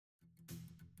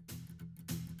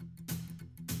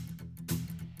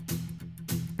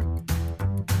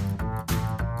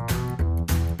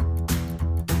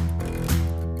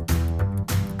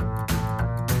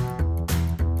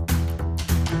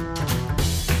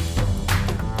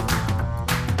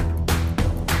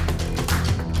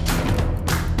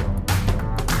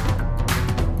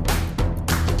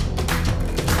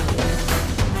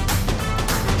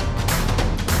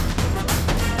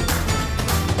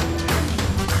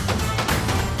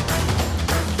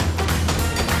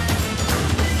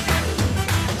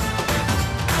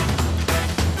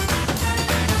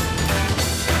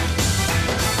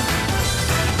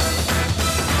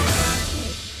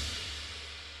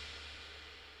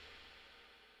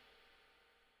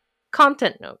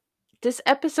Content note: this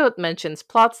episode mentions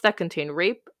plots that contain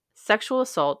rape, sexual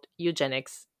assault,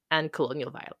 eugenics, and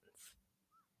colonial violence.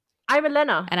 I'm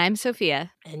Elena, And I'm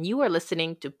Sophia. and you are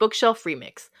listening to Bookshelf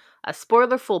Remix, a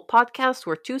spoiler full podcast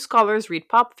where two scholars read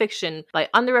pop fiction by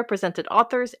underrepresented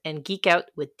authors and geek out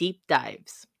with deep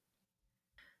dives.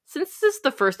 Since this is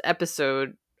the first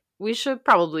episode, we should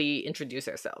probably introduce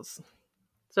ourselves.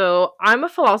 So, I'm a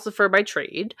philosopher by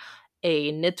trade,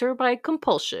 a knitter by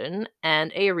compulsion,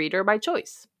 and a reader by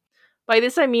choice. By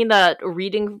this, I mean that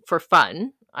reading for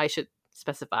fun, I should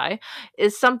specify,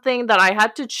 is something that I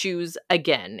had to choose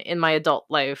again in my adult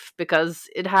life because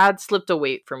it had slipped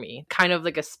away from me, kind of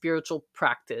like a spiritual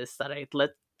practice that I'd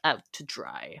let out to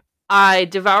dry. I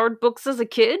devoured books as a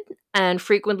kid and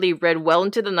frequently read well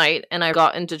into the night, and I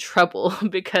got into trouble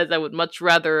because I would much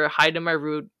rather hide in my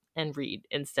room and read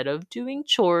instead of doing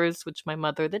chores, which my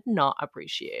mother did not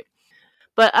appreciate.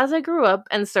 But as I grew up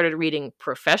and started reading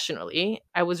professionally,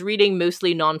 I was reading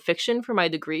mostly nonfiction for my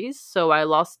degrees, so I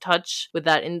lost touch with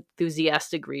that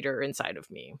enthusiastic reader inside of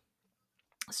me.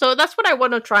 So that's what I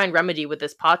want to try and remedy with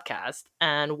this podcast,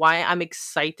 and why I'm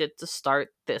excited to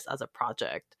start this as a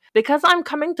project. Because I'm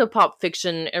coming to pop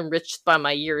fiction enriched by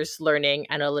my years learning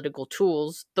analytical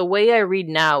tools, the way I read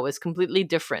now is completely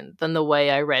different than the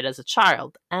way I read as a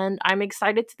child, and I'm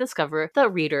excited to discover the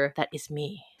reader that is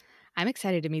me. I'm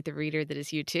excited to meet the reader that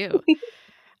is you too.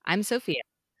 I'm Sophia,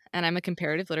 and I'm a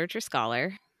comparative literature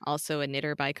scholar, also a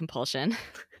knitter by compulsion,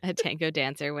 a tango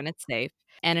dancer when it's safe,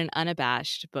 and an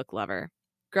unabashed book lover.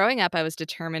 Growing up, I was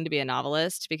determined to be a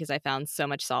novelist because I found so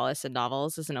much solace in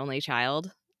novels as an only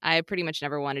child. I pretty much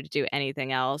never wanted to do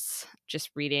anything else, just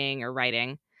reading or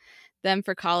writing. Then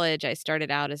for college, I started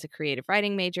out as a creative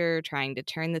writing major, trying to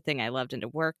turn the thing I loved into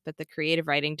work, but the creative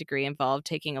writing degree involved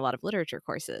taking a lot of literature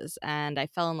courses, and I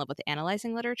fell in love with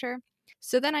analyzing literature.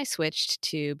 So then I switched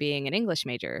to being an English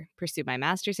major, pursued my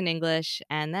master's in English,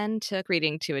 and then took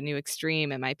reading to a new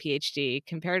extreme in my PhD.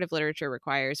 Comparative literature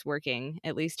requires working,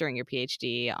 at least during your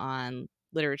PhD, on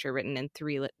literature written in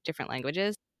three different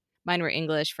languages. Mine were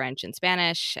English, French, and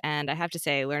Spanish, and I have to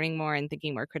say, learning more and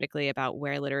thinking more critically about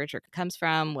where literature comes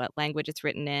from, what language it's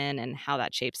written in, and how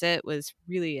that shapes it was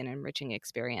really an enriching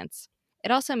experience. It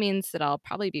also means that I'll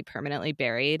probably be permanently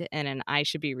buried in an I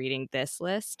should be reading this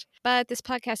list, but this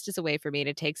podcast is a way for me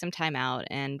to take some time out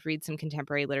and read some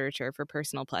contemporary literature for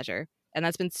personal pleasure. And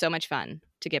that's been so much fun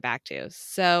to get back to.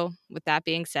 So, with that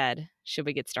being said, should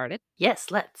we get started?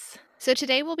 Yes, let's. So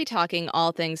today we'll be talking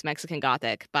all things Mexican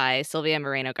Gothic by Silvia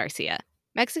Moreno Garcia.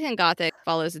 Mexican Gothic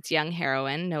follows its young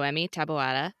heroine, Noemi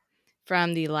Taboada,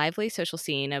 from the lively social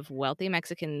scene of wealthy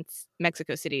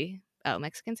Mexico City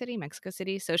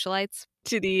socialites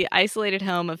to the isolated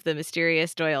home of the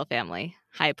mysterious Doyle family,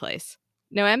 High Place.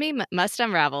 Noemi must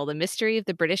unravel the mystery of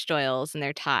the British Doyles and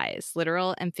their ties,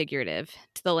 literal and figurative,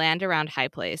 to the land around High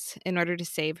Place in order to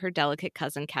save her delicate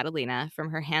cousin Catalina from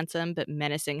her handsome but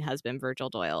menacing husband Virgil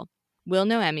Doyle. Will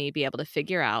Noemi be able to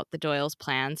figure out the Doyle's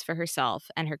plans for herself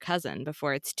and her cousin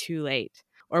before it's too late?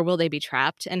 Or will they be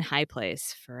trapped in High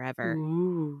Place forever?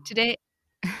 Ooh.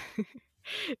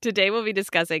 Today we'll be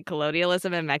discussing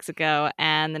colonialism in Mexico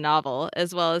and the novel,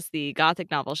 as well as the Gothic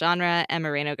novel genre and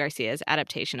Moreno Garcia's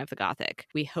adaptation of the Gothic.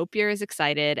 We hope you're as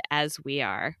excited as we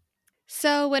are.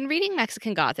 So, when reading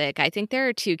Mexican Gothic, I think there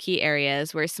are two key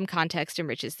areas where some context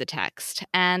enriches the text,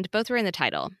 and both are in the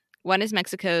title. One is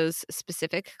Mexico's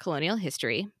specific colonial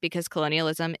history, because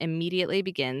colonialism immediately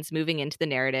begins moving into the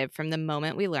narrative from the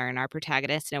moment we learn our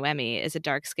protagonist, Noemi, is a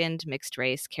dark-skinned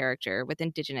mixed-race character with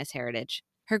indigenous heritage.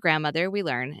 Her grandmother, we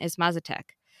learn, is Mazatec,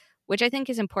 which I think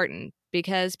is important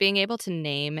because being able to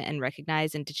name and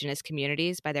recognize indigenous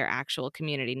communities by their actual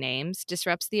community names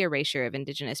disrupts the erasure of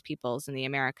indigenous peoples in the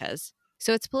Americas.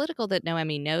 So it's political that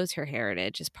Noemi knows her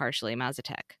heritage is partially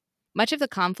Mazatec. Much of the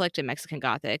conflict in Mexican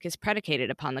Gothic is predicated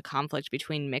upon the conflict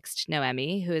between mixed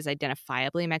Noemi, who is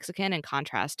identifiably Mexican in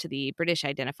contrast to the British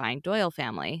identifying Doyle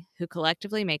family, who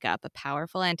collectively make up a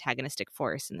powerful antagonistic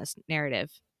force in this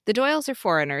narrative. The Doyles are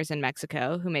foreigners in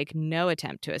Mexico who make no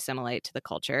attempt to assimilate to the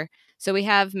culture. So we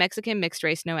have Mexican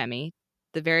mixed-race Noemi,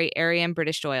 the very Aryan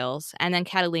British Doyles, and then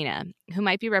Catalina, who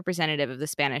might be representative of the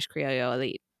Spanish Criollo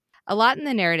elite. A lot in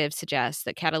the narrative suggests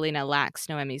that Catalina lacks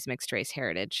Noemi's mixed-race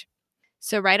heritage.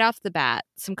 So right off the bat,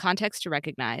 some context to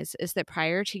recognize is that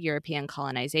prior to European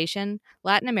colonization,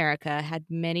 Latin America had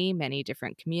many, many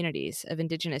different communities of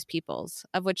indigenous peoples,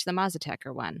 of which the Mazatec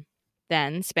are one.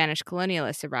 Then, Spanish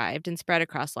colonialists arrived and spread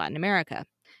across Latin America,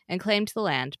 and claimed the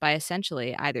land by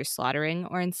essentially either slaughtering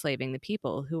or enslaving the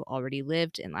people who already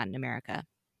lived in Latin America.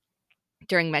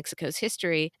 During Mexico's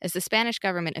history, as the Spanish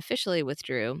government officially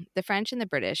withdrew, the French and the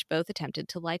British both attempted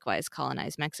to likewise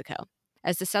colonize Mexico.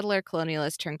 as the settler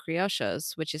colonialists turned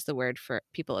criollos, which is the word for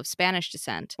people of Spanish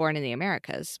descent born in the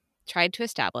Americas, tried to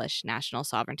establish national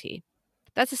sovereignty.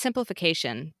 That's a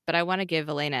simplification, but I want to give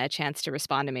Elena a chance to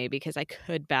respond to me because I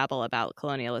could babble about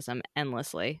colonialism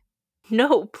endlessly.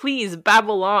 No, please,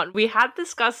 babble on. We had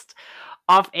discussed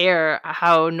off air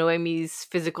how Noemi's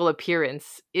physical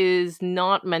appearance is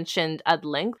not mentioned at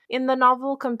length in the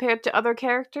novel compared to other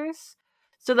characters.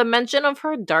 So the mention of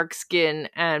her dark skin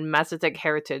and Mazatec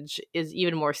heritage is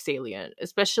even more salient,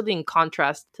 especially in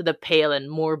contrast to the pale and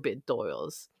morbid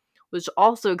Doyles, which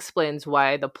also explains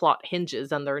why the plot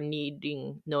hinges on their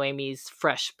needing Noemi's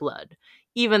fresh blood,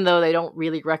 even though they don't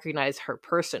really recognize her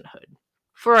personhood.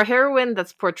 For a heroine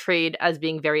that's portrayed as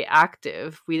being very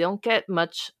active, we don't get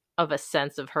much of a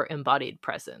sense of her embodied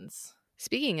presence.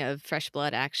 Speaking of fresh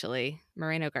blood, actually,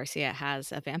 Moreno Garcia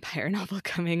has a vampire novel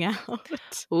coming out.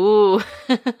 Ooh.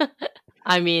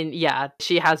 I mean, yeah,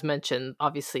 she has mentioned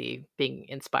obviously being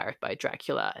inspired by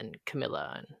Dracula and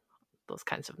Camilla and those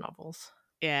kinds of novels.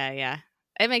 Yeah.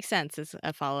 It makes sense as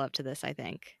a follow up to this, I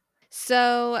think.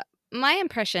 So, my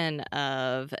impression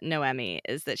of Noemi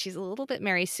is that she's a little bit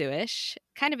Mary Sue-ish,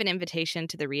 kind of an invitation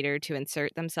to the reader to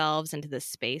insert themselves into the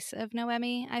space of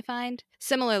Noemi, I find.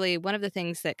 Similarly, one of the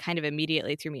things that kind of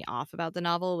immediately threw me off about the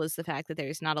novel was the fact that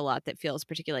there's not a lot that feels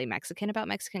particularly Mexican about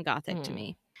Mexican Gothic to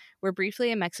me. We're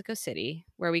briefly in Mexico City,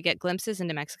 where we get glimpses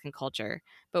into Mexican culture,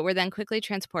 but we're then quickly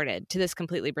transported to this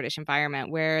completely British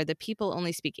environment where the people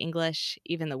only speak English,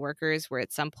 even the workers were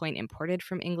at some point imported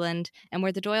from England, and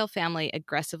where the Doyle family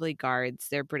aggressively guards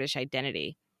their British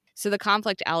identity. So the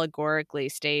conflict allegorically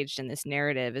staged in this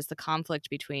narrative is the conflict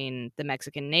between the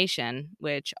Mexican nation,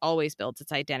 which always builds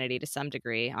its identity to some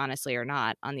degree, honestly or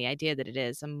not, on the idea that it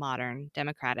is a modern,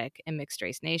 democratic, and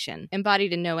mixed-race nation,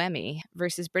 embodied in Noemi,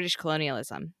 versus British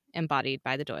colonialism, embodied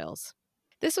by the Doyles.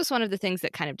 This was one of the things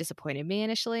that kind of disappointed me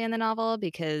initially in the novel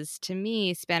because, to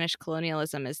me, Spanish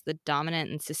colonialism is the dominant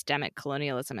and systemic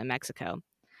colonialism in Mexico.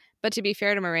 But to be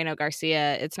fair to Moreno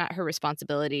Garcia, it's not her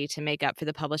responsibility to make up for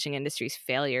the publishing industry's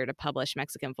failure to publish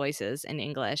Mexican voices in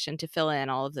English and to fill in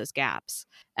all of those gaps.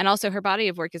 And also, her body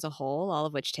of work as a whole, all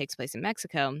of which takes place in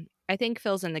Mexico, I think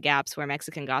fills in the gaps where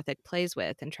Mexican Gothic plays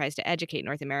with and tries to educate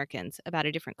North Americans about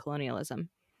a different colonialism.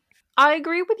 I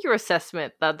agree with your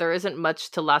assessment that there isn't much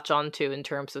to latch onto in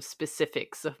terms of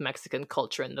specifics of Mexican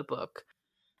culture in the book.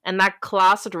 And that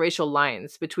class and racial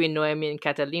lines between Noemi and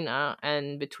Catalina,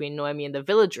 and between Noemi and the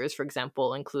villagers, for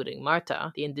example, including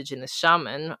Marta, the indigenous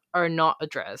shaman, are not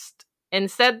addressed.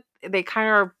 Instead, they kind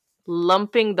of are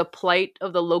lumping the plight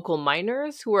of the local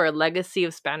miners, who are a legacy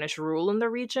of Spanish rule in the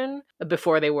region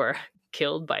before they were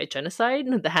killed by genocide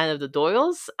at the hand of the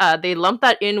Doyles. They lump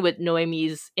that in with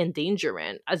Noemi's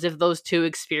endangerment, as if those two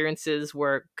experiences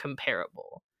were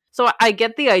comparable. So I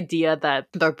get the idea that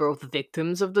they're both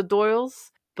victims of the Doyles,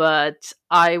 but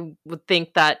I would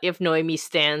think that if Noemi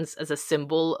stands as a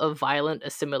symbol of violent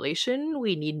assimilation,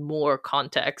 we need more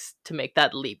context to make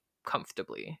that leap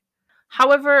comfortably.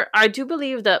 However, I do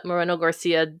believe that Moreno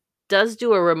Garcia does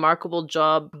do a remarkable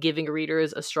job giving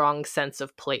readers a strong sense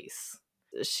of place.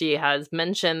 She has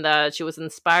mentioned that she was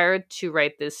inspired to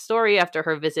write this story after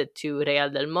her visit to Real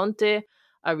del Monte,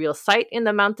 a real site in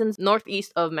the mountains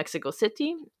northeast of Mexico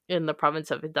City in the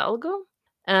province of Hidalgo.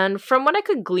 And from what I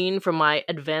could glean from my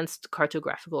advanced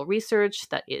cartographical research,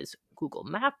 that is Google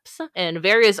Maps, and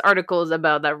various articles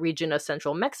about that region of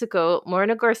central Mexico,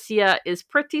 Moreno Garcia is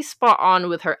pretty spot on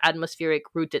with her atmospheric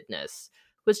rootedness,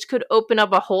 which could open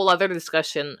up a whole other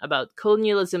discussion about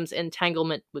colonialism's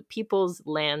entanglement with peoples,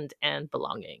 land, and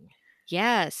belonging.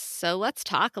 Yes, so let's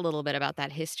talk a little bit about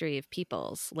that history of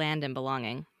peoples, land, and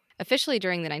belonging. Officially,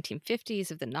 during the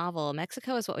 1950s of the novel,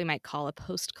 Mexico is what we might call a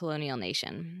post colonial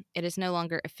nation. It is no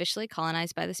longer officially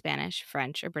colonized by the Spanish,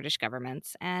 French, or British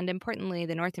governments, and importantly,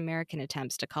 the North American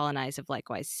attempts to colonize have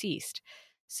likewise ceased.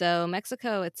 So,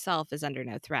 Mexico itself is under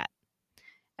no threat.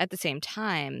 At the same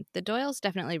time, the Doyles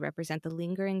definitely represent the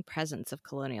lingering presence of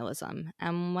colonialism,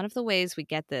 and one of the ways we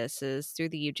get this is through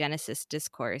the eugenicist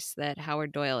discourse that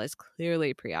Howard Doyle is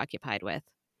clearly preoccupied with.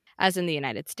 As in the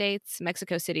United States,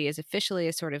 Mexico City is officially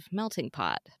a sort of melting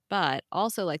pot, but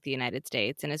also like the United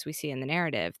States, and as we see in the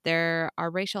narrative, there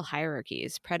are racial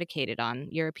hierarchies predicated on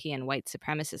European white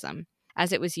supremacism,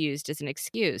 as it was used as an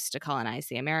excuse to colonize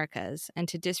the Americas and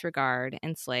to disregard,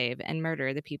 enslave, and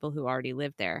murder the people who already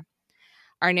lived there.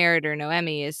 Our narrator,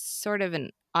 Noemi, is sort of an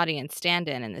audience stand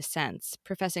in this sense,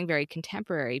 professing very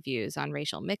contemporary views on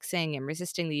racial mixing and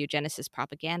resisting the eugenicist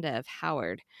propaganda of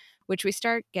Howard, which we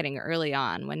start getting early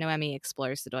on when Noemi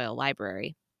explores the Doyle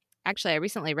Library. Actually, I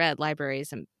recently read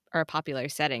libraries are a popular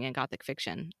setting in Gothic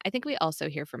fiction. I think we also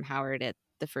hear from Howard at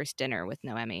the first dinner with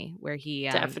Noemi, where he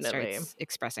Definitely. starts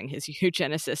expressing his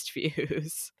eugenicist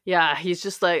views. Yeah, he's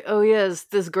just like, oh yes,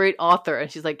 this great author. And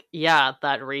she's like, yeah,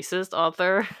 that racist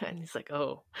author. And he's like,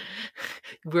 oh,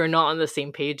 we're not on the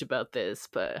same page about this,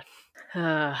 but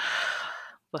well,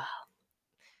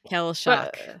 Hell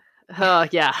shock.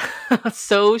 yeah,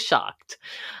 so shocked.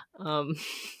 Um,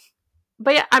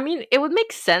 but yeah, I mean, it would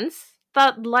make sense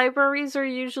that libraries are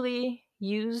usually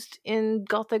used in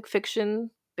Gothic fiction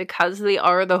because they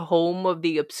are the home of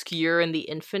the obscure and the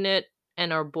infinite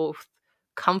and are both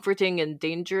comforting and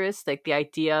dangerous. Like the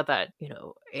idea that,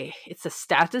 it's a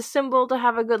status symbol to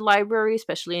have a good library,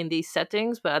 especially in these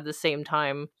settings, but at the same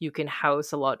time, you can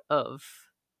house a lot of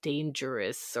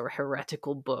dangerous or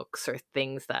heretical books or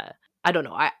things that I don't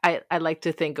know. I like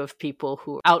to think of people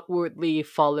who outwardly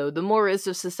follow the mores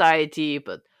of society,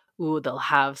 but they'll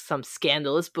have some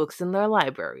scandalous books in their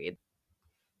library.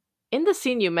 In the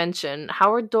scene you mentioned,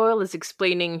 Howard Doyle is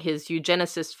explaining his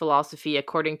eugenicist philosophy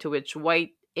according to which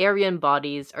white Aryan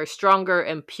bodies are stronger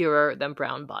and purer than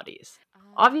brown bodies.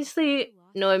 Obviously,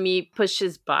 Noemi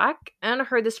pushes back, and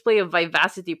her display of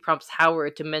vivacity prompts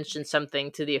Howard to mention something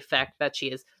to the effect that she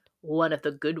is one of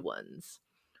the good ones,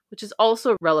 which is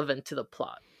also relevant to the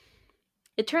plot.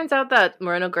 It turns out that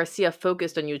Moreno Garcia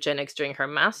focused on eugenics during her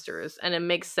master's, and it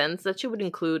makes sense that she would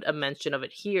include a mention of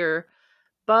it here,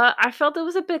 but I felt it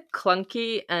was a bit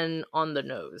clunky and on the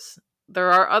nose.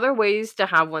 There are other ways to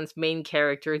have one's main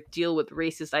character deal with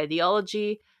racist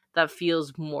ideology that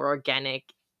feels more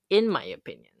organic, in my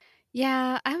opinion.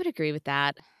 Yeah, I would agree with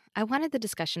that. I wanted the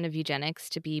discussion of eugenics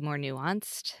to be more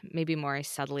nuanced, maybe more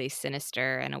subtly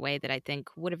sinister in a way that I think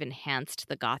would have enhanced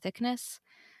the Gothicness,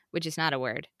 which is not a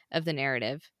word, of the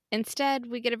narrative. Instead,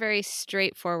 we get a very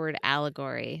straightforward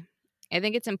allegory. I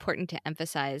think it's important to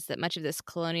emphasize that much of this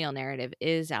colonial narrative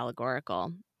is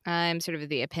allegorical. I'm sort of of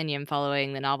the opinion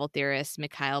following the novel theorists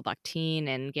Mikhail Bakhtin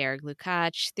and Georg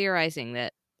Lukács, theorizing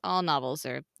that all novels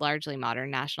are largely modern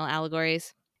national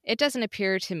allegories. It doesn't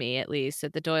appear to me, at least,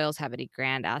 that the Doyles have any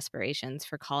grand aspirations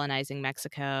for colonizing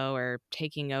Mexico or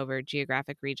taking over a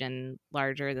geographic region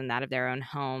larger than that of their own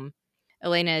home.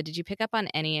 Elena, did you pick up on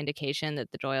any indication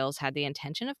that the Doyles had the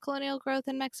intention of colonial growth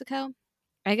in Mexico?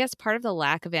 I guess part of the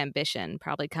lack of ambition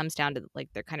probably comes down to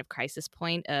their kind of crisis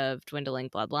point of dwindling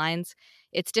bloodlines.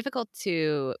 It's difficult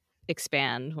to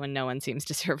expand when no one seems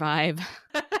to survive.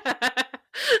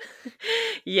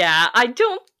 Yeah, I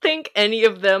don't think any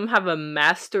of them have a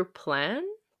master plan,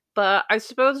 but I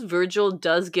suppose Virgil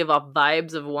does give off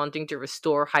vibes of wanting to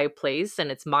restore High Place and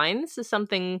its mines to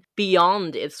something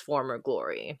beyond its former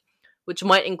glory, which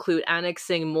might include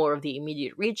annexing more of the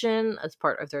immediate region as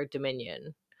part of their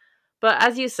dominion. But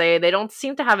as you say, they don't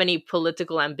seem to have any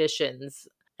political ambitions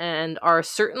and are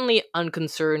certainly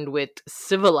unconcerned with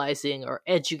civilizing or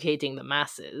educating the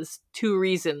masses. Two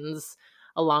reasons,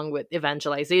 along with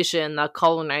evangelization, that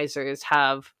colonizers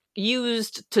have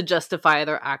used to justify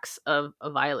their acts of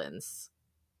violence.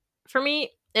 For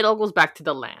me, it all goes back to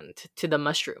the land, to the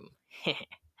mushroom.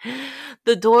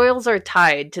 The Doyles are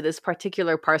tied to this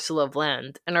particular parcel of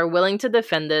land and are willing to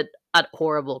defend it at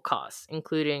horrible costs,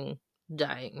 including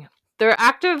dying. Their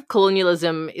act of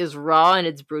colonialism is raw in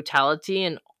its brutality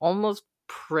and almost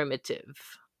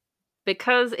primitive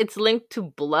because it's linked to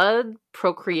blood,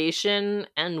 procreation,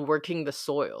 and working the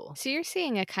soil. So you're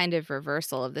seeing a kind of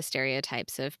reversal of the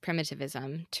stereotypes of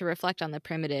primitivism to reflect on the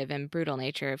primitive and brutal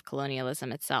nature of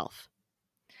colonialism itself.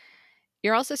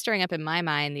 You're also stirring up in my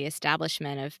mind the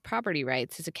establishment of property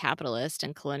rights as a capitalist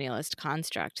and colonialist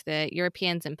construct that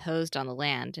Europeans imposed on the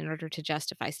land in order to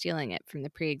justify stealing it from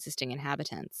the pre-existing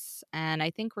inhabitants. And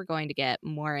I think we're going to get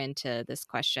more into this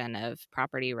question of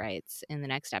property rights in the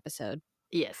next episode.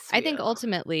 Yes, I think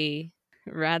ultimately,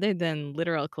 rather than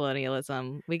literal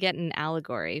colonialism, we get an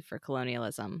allegory for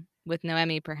colonialism, with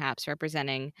Noemi perhaps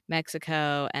representing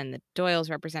Mexico and the Doyles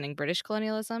representing British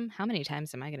colonialism. How many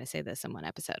times am I going to say this in one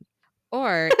episode?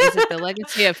 Or is it the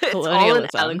legacy of colonialism?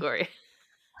 It's all an allegory.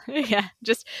 Yeah,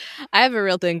 I have a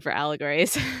real thing for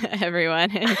allegories,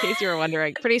 everyone. In case you were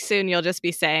wondering, pretty soon you'll just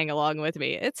be saying along with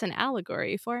me, it's an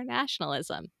allegory for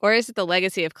nationalism. Or is it the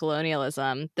legacy of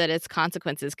colonialism that its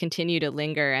consequences continue to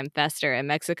linger and fester in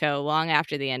Mexico long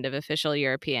after the end of official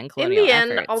European colonial efforts? In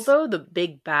the end, although the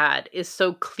big bad is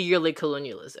so clearly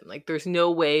colonialism, there's no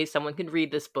way someone could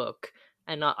read this book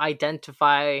and not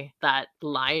identify that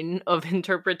line of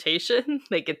interpretation.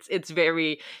 It's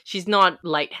very, she's not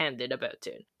light-handed about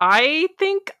it. I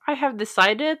think I have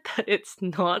decided that it's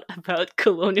not about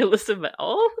colonialism at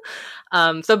all.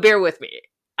 So bear with me.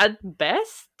 At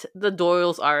best, the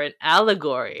Doyles are an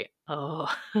allegory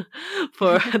Oh,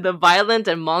 for the violent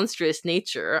and monstrous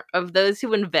nature of those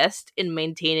who invest in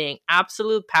maintaining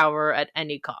absolute power at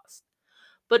any cost.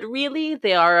 But really,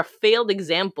 they are a failed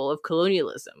example of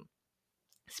colonialism,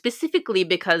 specifically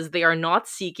because they are not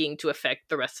seeking to affect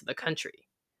the rest of the country.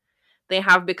 They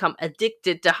have become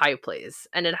addicted to high place,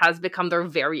 and it has become their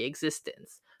very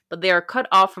existence. But they are cut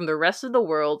off from the rest of the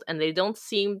world, and they don't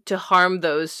seem to harm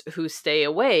those who stay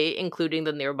away, including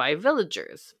the nearby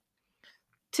villagers.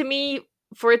 To me,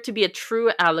 for it to be a true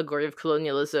allegory of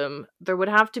colonialism, there would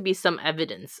have to be some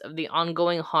evidence of the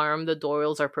ongoing harm the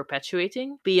Doyles are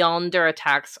perpetuating beyond their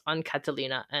attacks on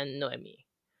Catalina and Noemi.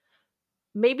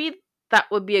 Maybe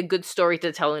that would be a good story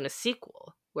to tell in a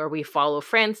sequel, where we follow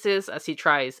Francis as he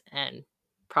tries, and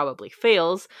probably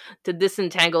fails, to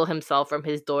disentangle himself from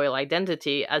his Doyle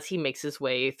identity as he makes his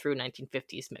way through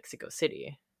 1950s Mexico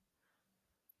City.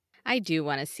 I do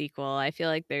want a sequel. I feel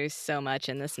like there's so much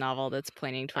in this novel that's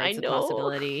pointing I towards the know.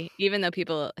 possibility, even though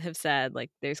people have said like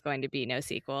there's going to be no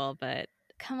sequel, but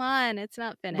come on, it's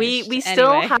not We finished. we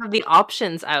still Anyway. have the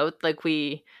options out. Like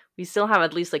we still have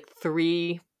at least like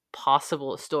 3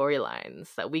 possible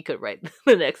storylines that we could write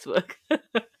the next book.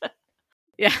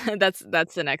 Yeah, that's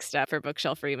the next step for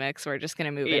Bookshelf Remix. We're just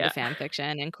gonna move into Yeah. fan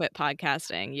fiction and quit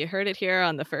podcasting. You heard it here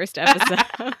on the first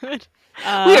episode.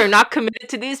 We are not committed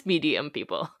to these medium,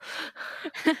 people.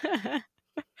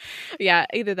 Yeah,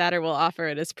 either that or we'll offer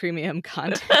it as premium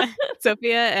content.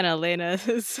 Sophia and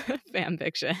Elena's fan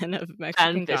fiction of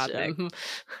Mexican Gothic. Fanfiction.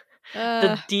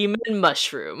 The demon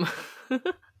mushroom.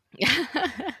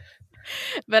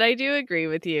 But I do agree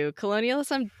with you.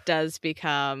 Colonialism does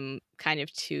become kind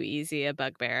of too easy a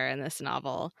bugbear in this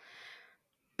novel.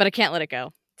 But I can't let it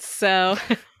go. So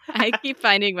I keep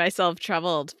finding myself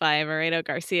troubled by Moreno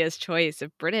Garcia's choice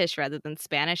of British rather than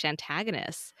Spanish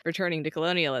antagonists returning to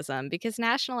colonialism because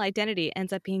national identity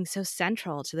ends up being so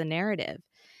central to the narrative.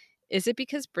 Is it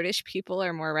because British people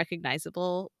are more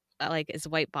recognizable like as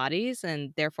white bodies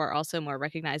and therefore also more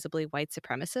recognizably white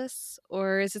supremacists?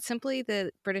 Or is it simply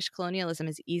that British colonialism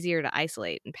is easier to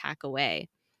isolate and pack away,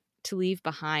 to leave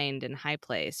behind in High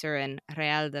Place or in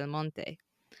Real del Monte?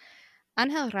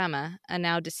 Angel Rama, a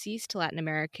now deceased Latin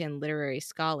American literary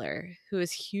scholar who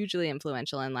is hugely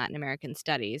influential in Latin American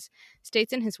studies,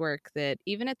 states in his work that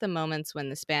even at the moments when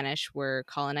the Spanish were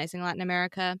colonizing Latin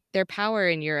America, their power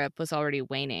in Europe was already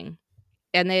waning,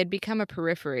 and they had become a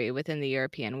periphery within the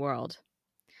European world.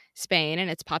 Spain and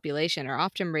its population are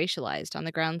often racialized on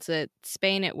the grounds that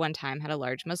Spain at one time had a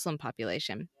large Muslim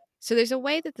population. So there's a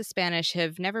way that the Spanish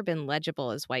have never been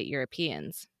legible as white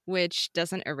Europeans, which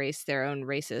doesn't erase their own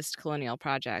racist colonial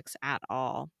projects at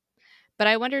all. But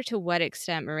I wonder to what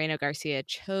extent Moreno Garcia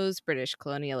chose British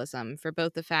colonialism for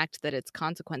both the fact that its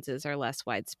consequences are less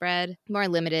widespread, more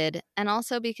limited, and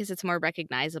also because it's more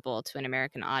recognizable to an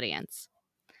American audience.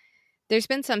 There's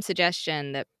been some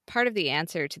suggestion that part of the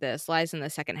answer to this lies in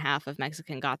the second half of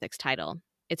Mexican Gothic's title,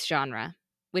 its genre,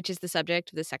 which is the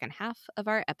subject of the second half of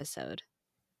our episode.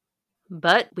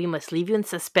 But we must leave you in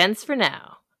suspense for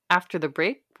now. After the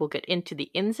break, we'll get into the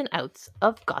ins and outs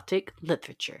of Gothic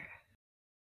literature.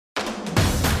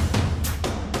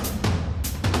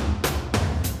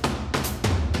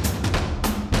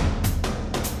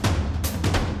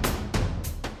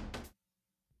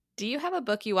 Do you have a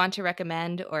book you want to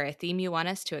recommend or a theme you want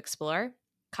us to explore?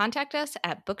 Contact us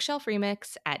at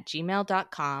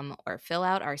bookshelfremix@gmail.com or fill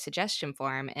out our suggestion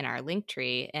form in our link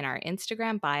tree in our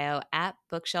Instagram bio at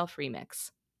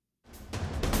bookshelfremix.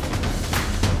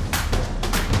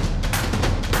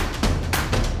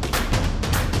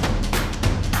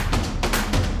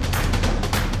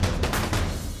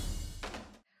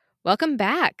 Welcome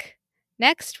back.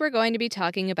 Next, we're going to be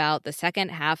talking about the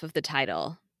second half of the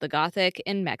title, The Gothic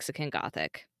in Mexican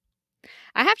Gothic.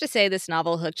 I have to say this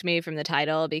novel hooked me from the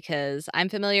title because I'm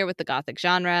familiar with the Gothic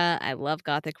genre, I love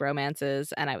Gothic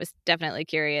romances, and I was definitely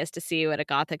curious to see what a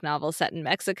Gothic novel set in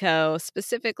Mexico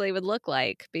specifically would look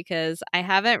like because I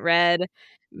haven't read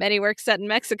many works set in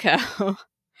Mexico.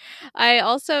 I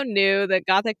also knew that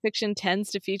Gothic fiction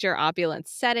tends to feature opulent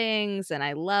settings, and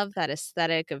I love that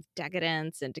aesthetic of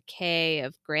decadence and decay,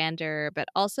 of grandeur, but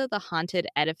also the haunted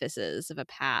edifices of a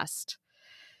past.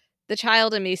 The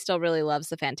child in me still really loves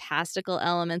the fantastical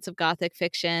elements of Gothic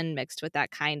fiction mixed with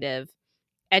that kind of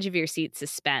edge of your seat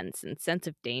suspense and sense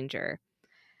of danger.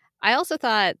 I also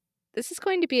thought this is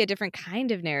going to be a different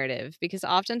kind of narrative because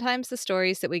oftentimes the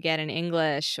stories that we get in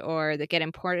English or that get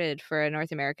imported for a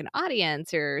North American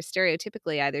audience are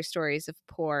stereotypically either stories of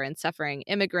poor and suffering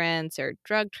immigrants or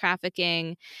drug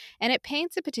trafficking, and it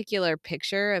paints a particular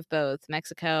picture of both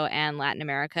Mexico and Latin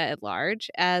America at large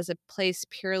as a place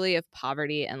purely of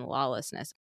poverty and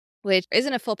lawlessness. which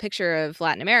isn't a full picture of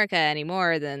Latin America any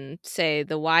more than, say,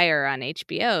 The Wire on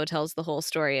HBO tells the whole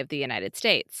story of the United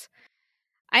States.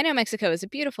 I know Mexico is a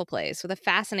beautiful place with a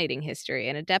fascinating history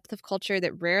and a depth of culture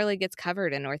that rarely gets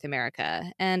covered in North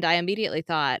America, and I immediately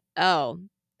thought, oh,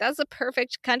 that's a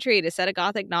perfect country to set a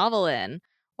Gothic novel in,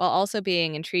 while also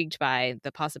being intrigued by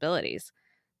the possibilities.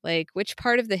 Like, which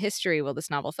part of the history will this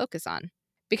novel focus on?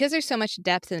 Because there's so much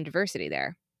depth and diversity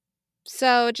there.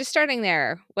 So, just starting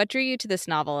there, what drew you to this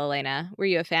novel, Elena? Were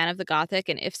you a fan of the Gothic,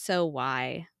 and if so,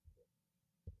 why?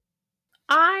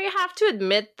 I have to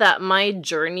admit that my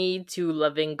journey to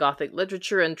loving Gothic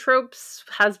literature and tropes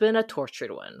has been a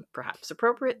tortured one, perhaps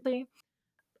appropriately.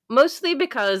 Mostly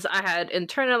because I had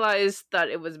internalized that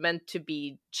it was meant to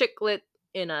be chick lit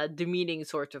in a demeaning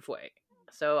sort of way.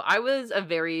 So I was a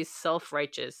very self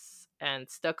righteous and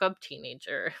stuck up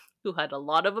teenager who had a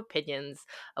lot of opinions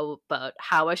about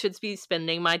how I should be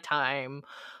spending my time,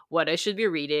 what I should be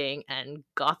reading, and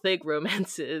Gothic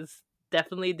romances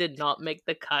definitely did not make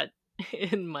the cut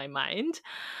in my mind.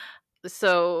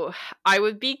 So I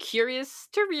would be curious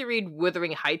to reread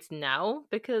Wuthering Heights now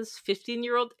because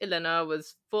 15-year-old Elena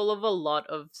was full of a lot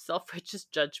of self righteous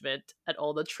judgment at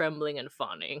all the trembling and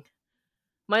fawning.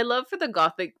 My love for the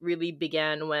Gothic really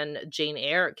began when Jane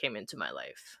Eyre came into my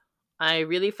life. I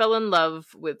really fell in love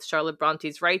with Charlotte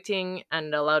Bronte's writing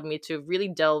and allowed me to really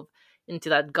delve into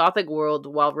that Gothic world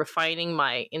while refining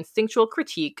my instinctual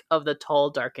critique of the tall,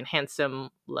 dark, and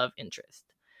handsome love interest.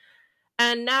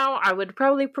 And now I would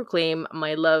probably proclaim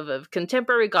my love of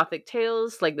contemporary Gothic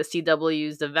tales like the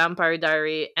CW's The Vampire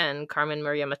Diary and Carmen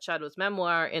Maria Machado's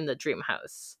memoir In the Dream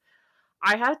House.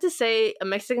 I have to say, A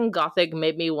Mexican Gothic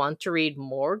made me want to read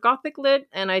more Gothic lit,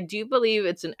 and I do believe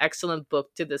it's an excellent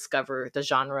book to discover the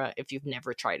genre if you've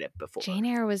never tried it before. Jane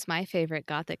Eyre was my favorite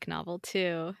Gothic novel,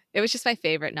 too. It was just my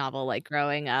favorite novel, like,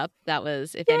 growing up. That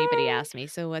was, if anybody Yay! asked me,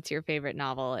 "So what's your favorite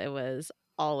novel?" It was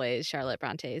always Charlotte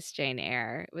Bronte's Jane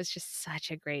Eyre. It was just such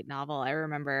a great novel. I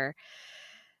remember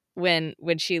when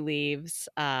she leaves,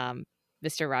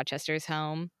 Mr. Rochester's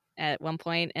home at one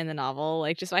point in the novel,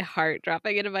 like, just my heart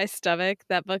dropping into my stomach.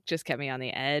 That book just kept me on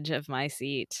the edge of my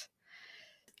seat.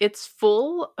 It's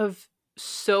full of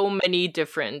so many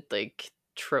different, like,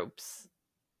 tropes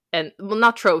and well,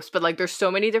 not tropes, but like there's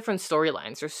so many different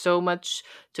storylines. There's so much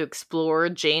to explore.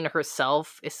 Jane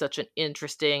herself is such an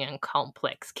interesting and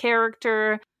complex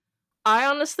character.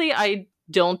 I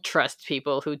don't trust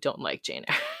people who don't like Jane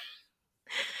Eyre.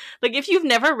 Like if you've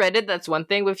never read it, that's one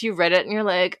thing. But if you've read it and you're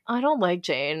like, I don't like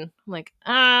Jane, I'm like,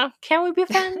 can we be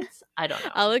friends? I don't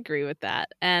know. I'll agree with that.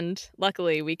 And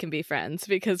luckily, we can be friends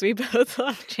because we both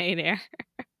love Jane Eyre.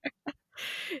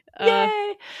 Uh,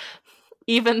 Yay!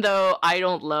 Even though I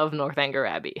don't love Northanger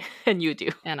Abbey, and you do.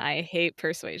 and I hate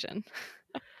Persuasion.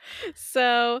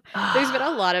 So there's been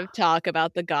a lot of talk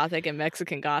about the Gothic and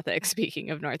Mexican Gothic, speaking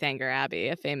of Northanger Abbey,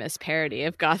 a famous parody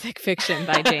of Gothic fiction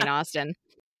by Jane Austen.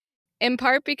 In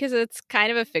part because it's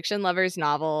kind of a fiction lover's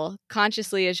novel,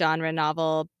 consciously a genre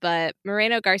novel, but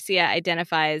Moreno Garcia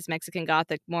identifies Mexican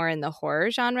Gothic more in the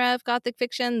horror genre of Gothic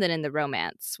fiction than in the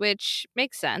romance, which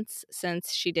makes sense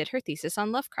since she did her thesis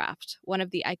on Lovecraft, one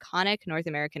of the iconic North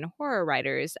American horror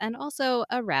writers and also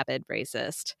a rabid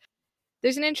racist.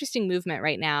 There's an interesting movement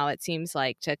right now, it seems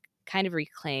like, to kind of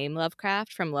reclaim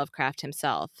Lovecraft from Lovecraft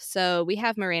himself. So we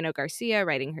have Moreno Garcia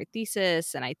writing her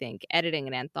thesis, and I think editing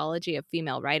an anthology of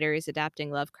female writers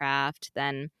adapting Lovecraft.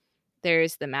 Then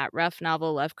there's the Matt Ruff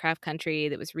novel Lovecraft Country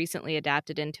that was recently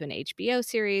adapted into an HBO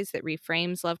series that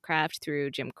reframes Lovecraft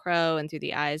through Jim Crow and through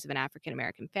the eyes of an African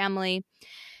American family.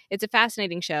 It's a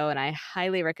fascinating show, and I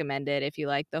highly recommend it if you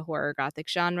like the horror Gothic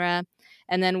genre.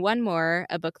 And then one more,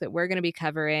 a book that we're going to be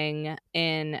covering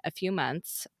in a few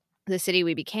months. The City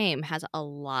We Became has a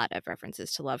lot of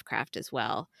references to Lovecraft as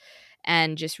well,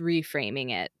 and just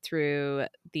reframing it through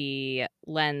the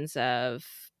lens of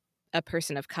a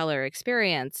person of color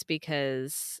experience,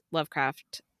 because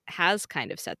Lovecraft has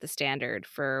kind of set the standard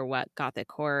for what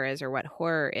Gothic horror is, or what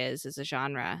horror is as a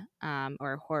genre,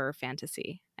 or horror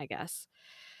fantasy, I guess.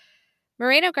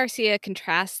 Moreno Garcia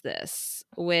contrasts this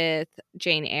with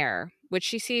Jane Eyre, which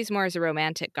she sees more as a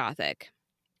romantic Gothic,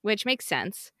 which makes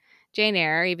sense. Jane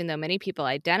Eyre, even though many people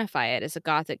identify it as a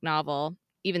Gothic novel,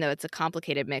 even though it's a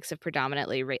complicated mix of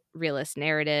predominantly realist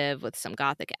narrative with some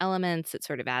Gothic elements that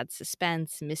sort of add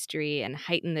suspense, mystery, and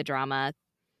heighten the drama,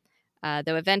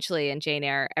 though eventually in Jane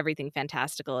Eyre, everything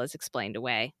fantastical is explained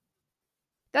away.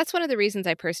 That's one of the reasons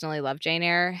I personally love Jane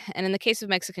Eyre, and in the case of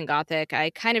Mexican Gothic, I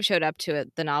kind of showed up to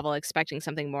the novel expecting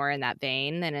something more in that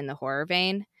vein than in the horror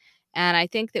vein, and I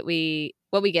think that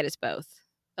what we get is both.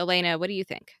 Elena, what do you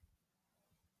think?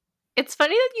 It's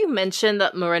funny that you mentioned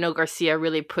that Moreno Garcia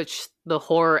really pushed the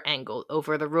horror angle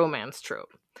over the romance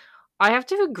trope. I have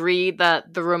to agree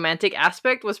that the romantic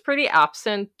aspect was pretty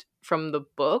absent from the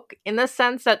book, in the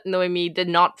sense that Noemi did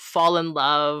not fall in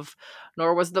love,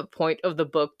 nor was the point of the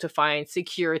book to find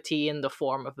security in the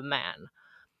form of a man.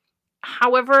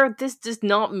 However, this does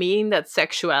not mean that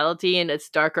sexuality and its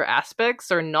darker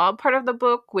aspects are not part of the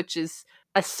book, which is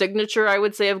a signature, I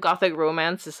would say, of Gothic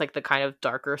romance. It's like the kind of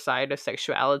darker side of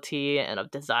sexuality and of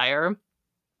desire.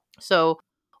 So,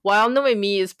 while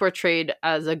Noemi is portrayed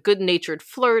as a good natured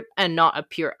flirt and not a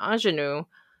pure ingenue,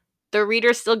 the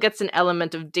reader still gets an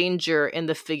element of danger in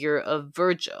the figure of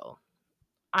Virgil.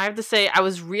 I have to say, I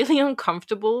was really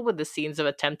uncomfortable with the scenes of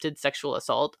attempted sexual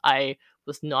assault. I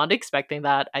was not expecting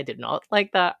that. I did not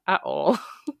like that at all.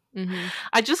 Mm-hmm.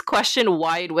 I just question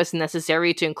why it was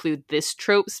necessary to include this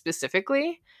trope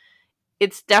specifically.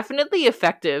 It's definitely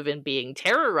effective in being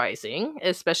terrorizing,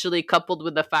 especially coupled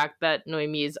with the fact that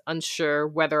Noemi is unsure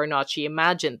whether or not she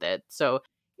imagined it. So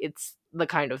it's the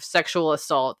kind of sexual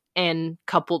assault and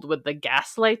coupled with the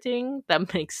gaslighting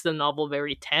that makes the novel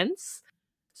very tense.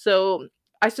 So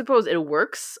I suppose it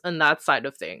works on that side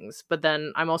of things. But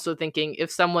then I'm also thinking,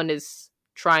 if someone is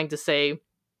trying to say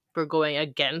we're going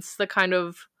against the kind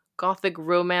of gothic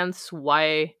romance,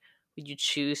 why would you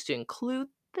choose to include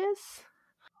this?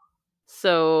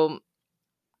 So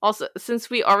also, since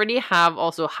we already have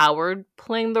also Howard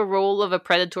playing the role of a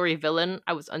predatory villain,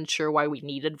 I was unsure why we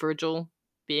needed Virgil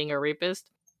being a rapist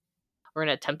or an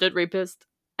attempted rapist.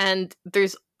 And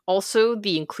there's also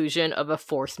the inclusion of a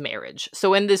forced marriage.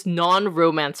 So in this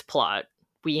non-romance plot,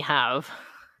 we have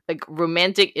like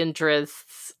romantic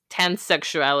interests, tense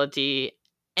sexuality,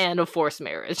 and a forced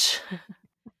marriage.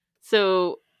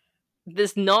 So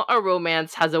this not a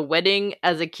romance has a wedding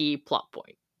as a key plot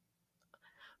point.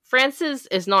 Francis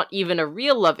is not even a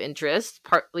real love interest,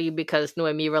 partly because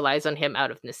Noemi relies on him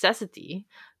out of necessity,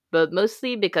 but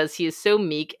mostly because he is so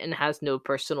meek and has no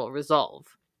personal resolve.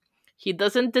 He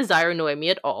doesn't desire Noemi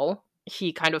at all.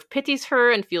 He kind of pities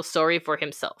her and feels sorry for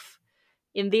himself.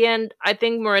 In the end, I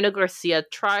think Morena Garcia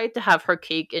tried to have her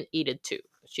cake and eat it too.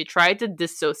 She tried to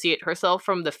dissociate herself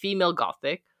from the female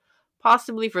Gothic,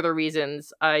 possibly for the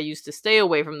reasons I used to stay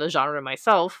away from the genre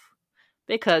myself,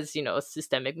 because,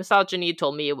 systemic misogyny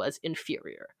told me it was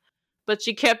inferior. But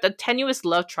she kept a tenuous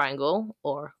love triangle,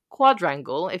 or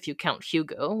quadrangle if you count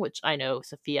Hugo, which I know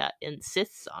Sophia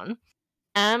insists on,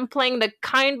 and playing the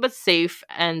kind but safe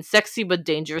and sexy but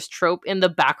dangerous trope in the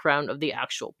background of the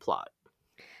actual plot.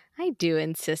 I do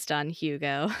insist on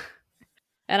Hugo.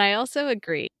 And I also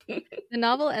agree. The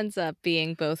novel ends up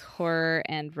being both horror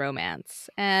and romance.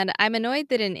 And I'm annoyed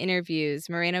that in interviews,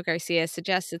 Moreno Garcia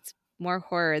suggests it's more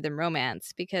horror than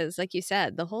romance because, like you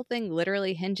said, the whole thing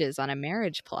literally hinges on a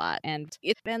marriage plot and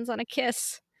it ends on a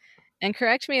kiss. And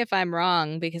correct me if I'm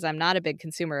wrong because I'm not a big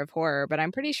consumer of horror, but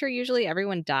I'm pretty sure usually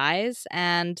everyone dies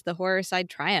and the horror side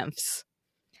triumphs.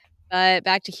 But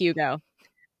back to Hugo.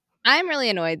 I'm really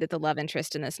annoyed that the love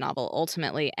interest in this novel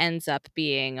ultimately ends up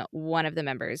being one of the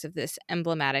members of this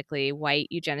emblematically white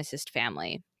eugenicist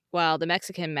family, while the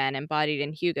Mexican men embodied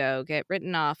in Hugo get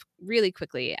written off really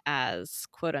quickly as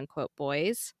quote unquote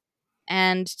boys.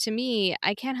 And to me,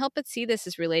 I can't help but see this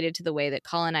as related to the way that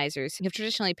colonizers have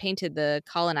traditionally painted the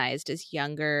colonized as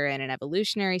younger in an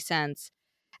evolutionary sense,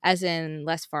 as in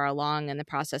less far along in the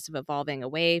process of evolving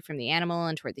away from the animal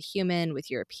and toward the human,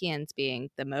 with Europeans being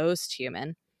the most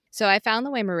human. So I found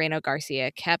the way Moreno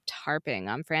Garcia kept harping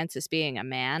on Francis being a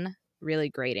man really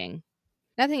grating.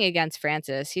 Nothing against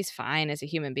Francis. He's fine as a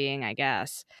human being, I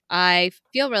guess. I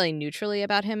feel really neutrally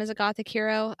about him as a gothic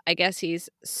hero. I guess he's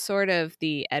sort of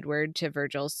the Edward to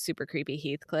Virgil's super creepy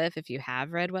Heathcliff if you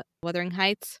have read Wuthering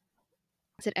Heights.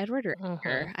 Is it Edward or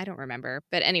Edgar? I don't remember.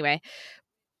 But anyway.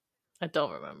 I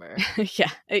don't remember.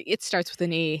 Yeah, it starts with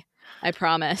an E. I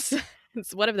promise.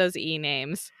 It's one of those E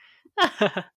names.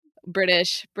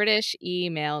 British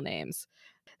email names.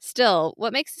 Still,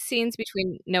 what makes the scenes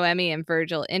between Noemi and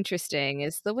Virgil interesting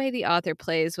is the way the author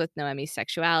plays with Noemi's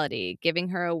sexuality, giving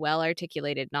her a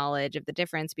well-articulated knowledge of the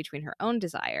difference between her own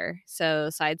desire,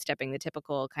 so sidestepping the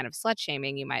typical kind of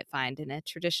slut-shaming you might find in a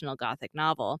traditional Gothic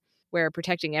novel, where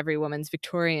protecting every woman's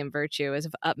Victorian virtue is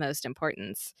of utmost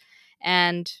importance.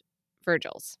 And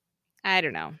Virgil's, I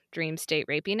don't know, dream state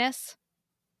rapiness?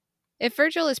 If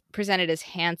Virgil is presented as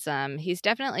handsome, he's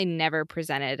definitely never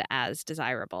presented as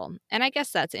desirable. And I guess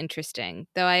that's interesting,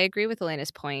 though I agree with Elena's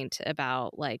point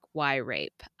about, like, why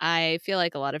rape? I feel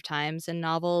like a lot of times in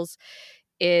novels,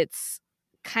 it's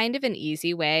kind of an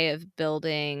easy way of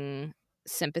building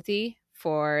sympathy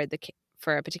for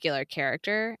for a particular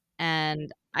character.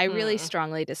 And I really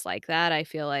strongly dislike that. I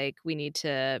feel like we need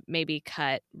to maybe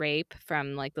cut rape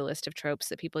from like the list of tropes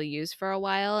that people use for a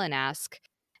while and ask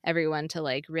everyone to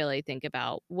like really think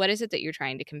about what is it that you're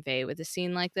trying to convey with a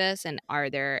scene like this, and are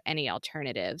there any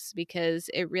alternatives, because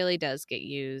it really does get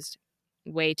used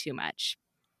way too much.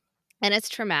 And it's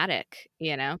traumatic, for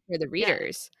the Yeah,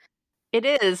 readers. it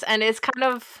is, and it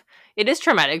is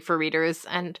traumatic for readers,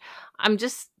 and I'm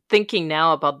just thinking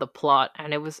now about the plot,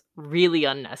 and it was really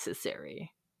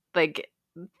unnecessary. Like,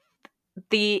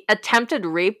 the attempted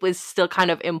rape was still kind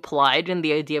of implied in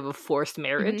the idea of a forced Mhm.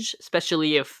 marriage,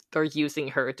 especially if they're using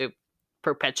her to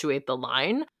perpetuate the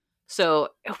line. So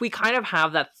if we kind of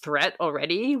have that threat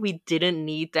already, we didn't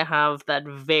need to have that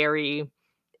very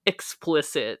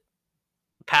explicit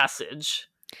passage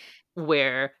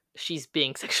where she's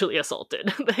being sexually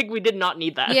assaulted. Like, we did not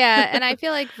need that. Yeah, and I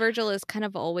feel like Virgil is kind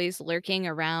of always lurking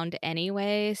around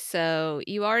anyway, so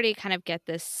you already kind of get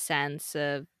this sense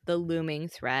of the looming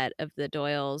threat of the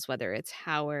Doyles, whether it's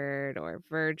Howard or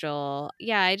Virgil.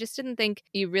 Yeah, I just didn't think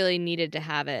you really needed to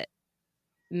have it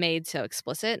made so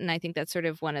explicit, and I think that's sort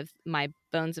of one of my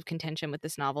bones of contention with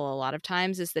this novel a lot of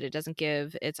times, is that it doesn't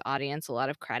give its audience a lot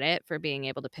of credit for being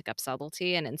able to pick up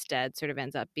subtlety, and instead sort of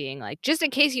ends up being like, just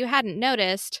in case you hadn't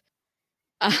noticed,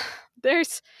 uh,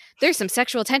 there's some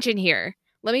sexual tension here.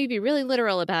 Let me be really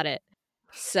literal about it.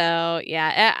 So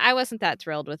yeah, I wasn't that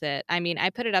thrilled with it. I mean,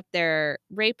 I put it up there.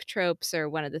 Rape tropes are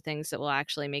one of the things that will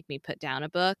actually make me put down a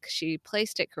book. She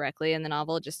placed it correctly in the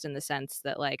novel, just in the sense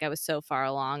that like I was so far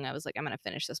along, I was like, I'm gonna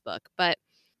finish this book. But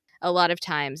a lot of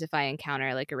times, if I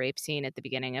encounter like a rape scene at the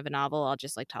beginning of a novel, I'll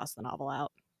just like toss the novel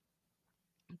out,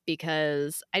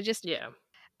 because Yeah.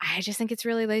 I just think it's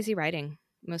really lazy writing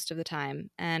most of the time.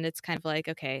 And it's kind of like,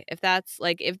 okay, if that's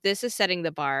like, if this is setting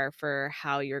the bar for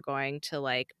how you're going to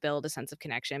like build a sense of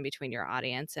connection between your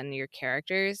audience and your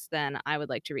characters, then I would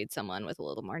like to read someone with a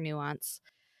little more nuance.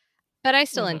 But I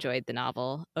still Mhm. enjoyed the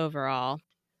novel overall.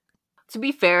 To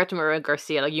be fair to Maria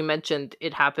Garcia, like you mentioned,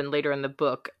 it happened later in the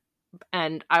book.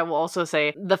 And I will also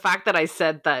say the fact that I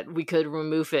said that we could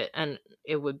remove it and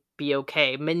it would be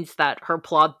okay means that her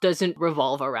plot doesn't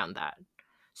revolve around that.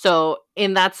 So,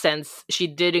 in that sense, she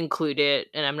did include it,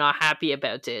 and I'm not happy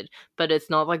about it. But it's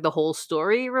not like the whole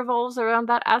story revolves around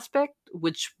that aspect,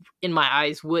 which, in my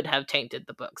eyes, would have tainted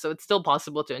the book. So, it's still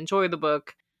possible to enjoy the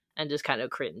book and just kind of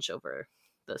cringe over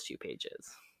those few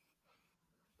pages.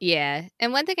 Yeah.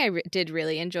 And one thing I did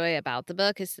really enjoy about the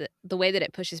book is the way that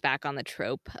it pushes back on the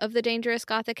trope of the dangerous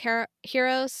gothic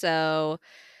hero. So,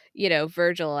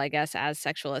 Virgil, I guess, as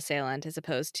sexual assailant, as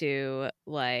opposed to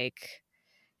like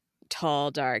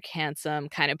tall, dark, handsome,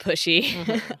 kind of pushy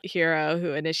Mm-hmm. hero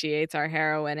who initiates our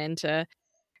heroine into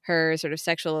her sort of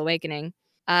sexual awakening.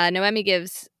 Noemi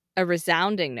gives a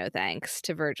resounding no thanks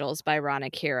to Virgil's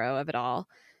Byronic hero of it all.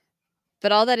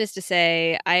 But all that is to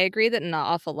say, I agree that an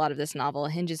awful lot of this novel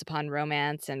hinges upon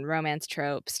romance and romance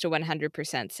tropes to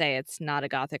 100% say it's not a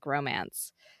gothic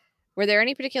romance. Were there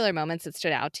any particular moments that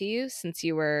stood out to you, since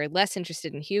you were less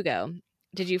interested in Hugo?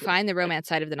 Did you find the romance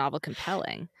side of the novel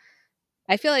compelling?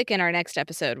 I feel like in our next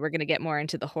episode, we're going to get more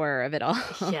into the horror of it all.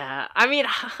 Yeah, I mean,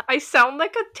 I sound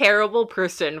like a terrible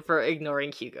person for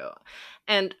ignoring Hugo.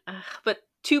 And, but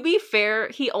to be fair,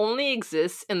 he only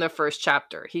exists in the first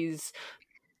chapter. He's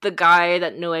the guy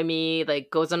that Noemi like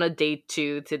goes on a date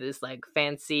to this like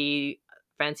fancy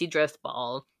dress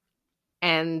ball.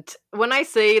 And when I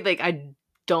say like I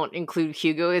don't include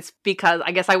Hugo, it's because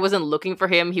I guess I wasn't looking for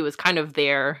him. He was kind of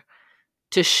there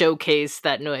to showcase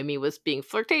that Noemi was being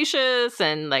flirtatious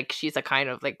and like she's a kind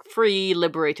of like free,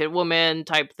 liberated woman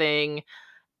type thing.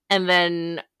 And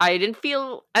then I just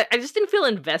didn't feel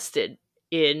invested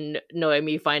in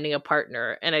Noemi finding a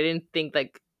partner, and I didn't think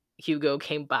like Hugo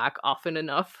came back often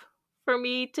enough for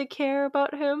me to care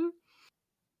about him.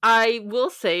 I will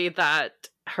say that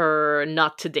her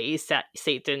not today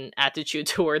Satan attitude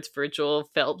towards Virgil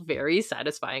felt very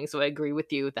satisfying, so I agree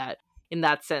with you that in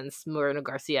that sense Moreno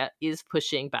Garcia is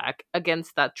pushing back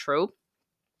against that trope.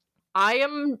 I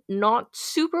am not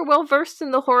super well versed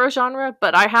in the horror genre,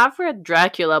 but I have read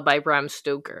Dracula by Bram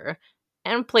Stoker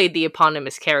and played the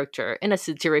eponymous character in a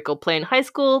satirical play in high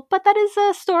school, but that is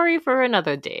a story for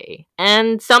another day.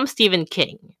 And some Stephen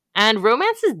King. And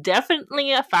romance is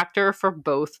definitely a factor for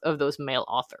both of those male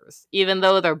authors, even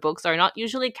though their books are not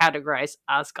usually categorized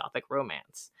as gothic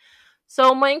romance.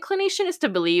 So, my inclination is to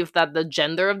believe that the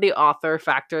gender of the author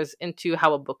factors into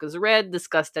how a book is read,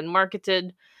 discussed, and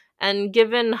marketed. And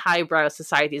given highbrow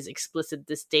society's explicit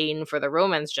disdain for the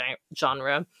romance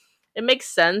genre, it makes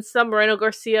sense that Moreno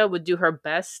Garcia would do her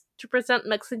best to present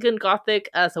Mexican Gothic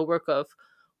as a work of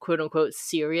quote unquote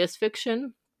serious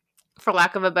fiction, for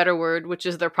lack of a better word, which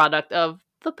is the product of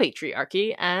the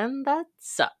patriarchy, and that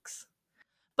sucks.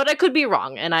 But I could be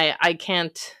wrong, and I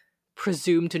can't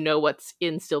presume to know what's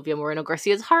in Silvia Moreno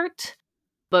Garcia's heart.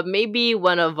 But maybe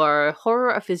one of our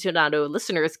horror aficionado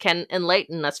listeners can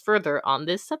enlighten us further on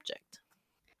this subject.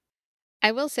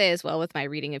 I will say as well with my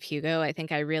reading of Hugo, I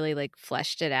think I really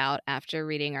fleshed it out after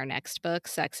reading our next book,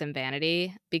 Sex and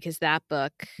Vanity, because that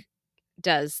book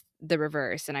does the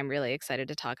reverse, and I'm really excited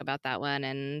to talk about that one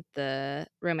and the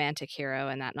romantic hero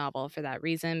in that novel for that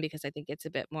reason, because I think it's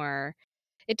a bit more,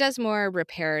 it does more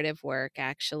reparative work,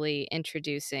 actually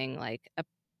introducing a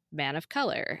man of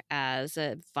color as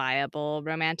a viable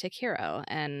romantic hero,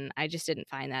 and I just didn't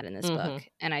find that in this book.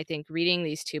 And I think reading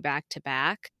these two back to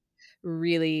back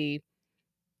really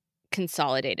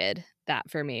consolidated that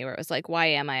for me, where it was why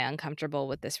am I uncomfortable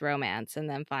with this romance? And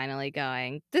then finally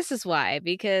going, this is why,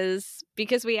 because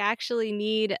we actually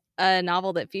need a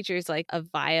novel that features a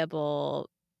viable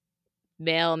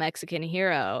male Mexican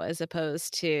hero as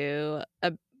opposed to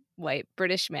a white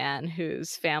British man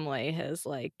whose family has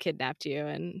kidnapped you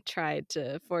and tried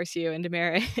to force you into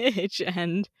marriage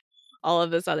and all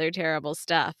of this other terrible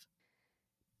stuff.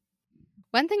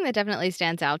 One thing that definitely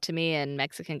stands out to me in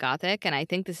Mexican Gothic, and I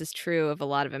think this is true of a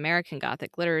lot of American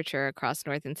Gothic literature across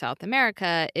North and South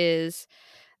America, is,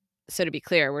 so to be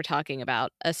clear, we're talking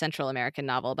about a Central American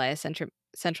novel by a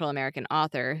Central American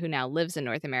author who now lives in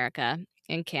North America,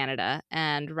 in Canada,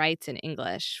 and writes in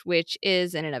English, which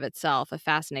is in and of itself a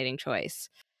fascinating choice,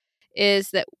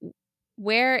 is that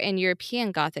where in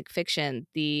European Gothic fiction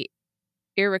the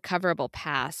irrecoverable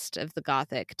past of the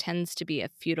Gothic tends to be a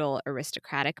feudal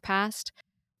aristocratic past,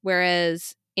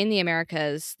 whereas in the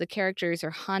Americas, the characters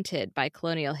are haunted by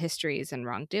colonial histories and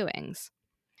wrongdoings.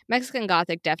 Mexican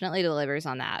Gothic definitely delivers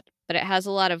on that, but it has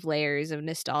a lot of layers of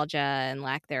nostalgia and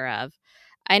lack thereof.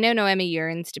 I know Noemi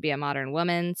yearns to be a modern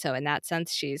woman, so in that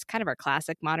sense, she's kind of our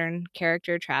classic modern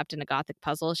character trapped in a Gothic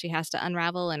puzzle she has to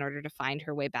unravel in order to find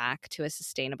her way back to a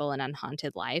sustainable and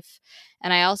unhaunted life.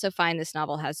 And I also find this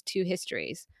novel has two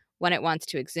histories. One it wants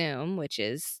to exhume, which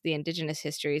is the indigenous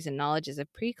histories and knowledges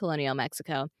of pre-colonial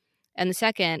Mexico, and the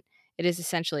second it is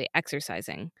essentially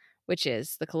exercising, which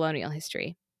is the colonial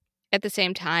history. At the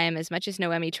same time, as much as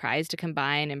Noemi tries to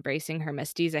combine embracing her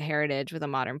mestiza heritage with a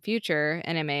modern future,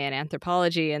 an MA in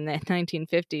anthropology in the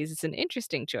 1950s is an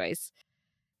interesting choice.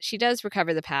 She does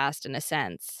recover the past, in a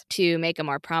sense, to make a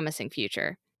more promising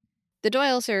future. The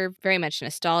Doyles are very much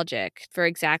nostalgic for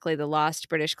exactly the lost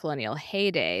British colonial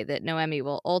heyday that Noemi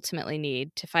will ultimately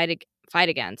need to fight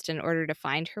against in order to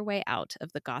find her way out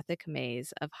of the Gothic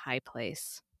maze of High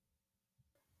Place.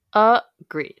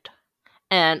 Agreed.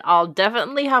 And I'll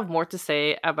definitely have more to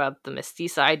say about the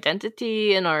mestiza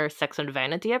identity in our Sex and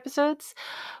Vanity episodes,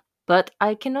 but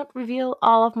I cannot reveal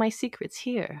all of my secrets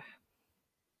here.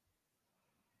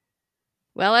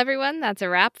 Well, everyone, that's a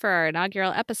wrap for our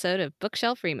inaugural episode of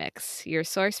Bookshelf Remix, your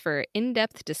source for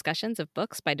in-depth discussions of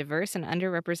books by diverse and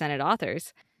underrepresented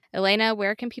authors. Elena,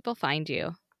 where can people find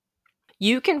you?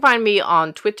 You can find me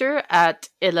on Twitter at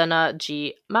Elena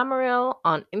G. Mamarill,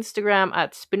 on Instagram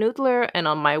at Spinoodler, and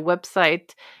on my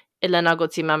website,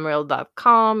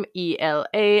 elenagauthiermamarill.com,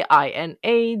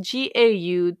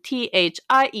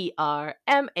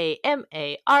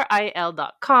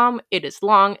 ELAINAGAUTHIERMAMARIL.com. It is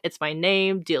long, it's my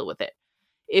name, deal with it.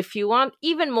 If you want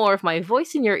even more of my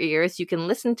voice in your ears, you can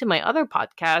listen to my other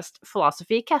podcast,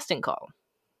 Philosophy Casting Call.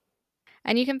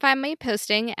 And you can find me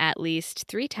posting at least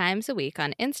 3 times a week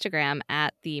on Instagram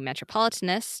at The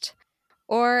Metropolitanist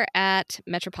or at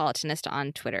Metropolitanist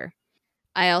on Twitter.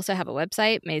 I also have a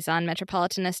website,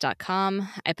 maisonmetropolitanist.com.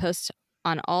 I post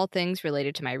on all things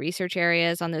related to my research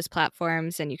areas on those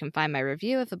platforms, and you can find my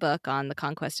review of a book on the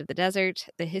conquest of the desert,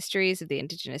 the histories of the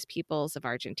indigenous peoples of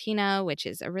Argentina, which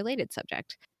is a related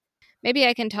subject. Maybe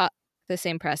I can talk the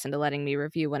same press into letting me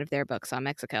review one of their books on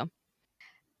Mexico.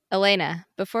 Elena,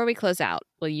 before we close out,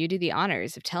 will you do the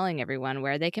honors of telling everyone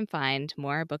where they can find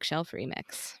more Bookshelf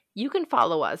Remix? You can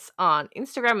follow us on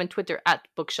Instagram and Twitter at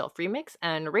Bookshelf Remix,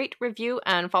 and rate, review,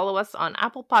 and follow us on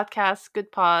Apple Podcasts,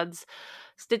 Good Pods,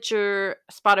 Stitcher,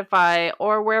 Spotify,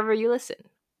 or wherever you listen.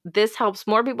 This helps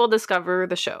more people discover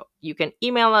the show. You can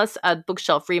email us at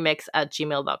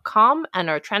bookshelfremix@gmail.com, and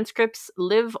our transcripts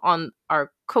live on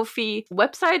our Ko-fi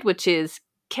website, which is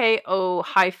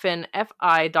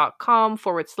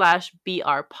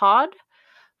ko-fi.com/brpod.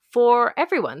 For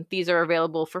everyone. These are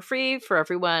available for free for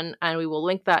everyone, and we will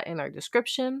link that in our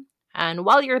description. And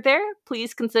while you're there,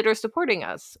 please consider supporting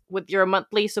us. With your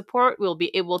monthly support, we'll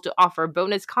be able to offer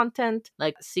bonus content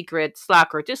like secret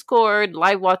Slack or Discord,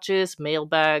 live watches,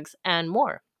 mailbags, and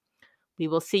more. We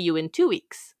will see you in 2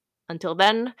 weeks. Until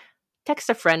then, text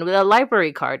a friend with a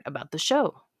library card about the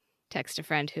show. Text a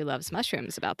friend who loves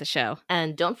mushrooms about the show.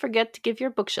 And don't forget to give your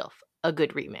bookshelf a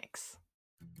good remix.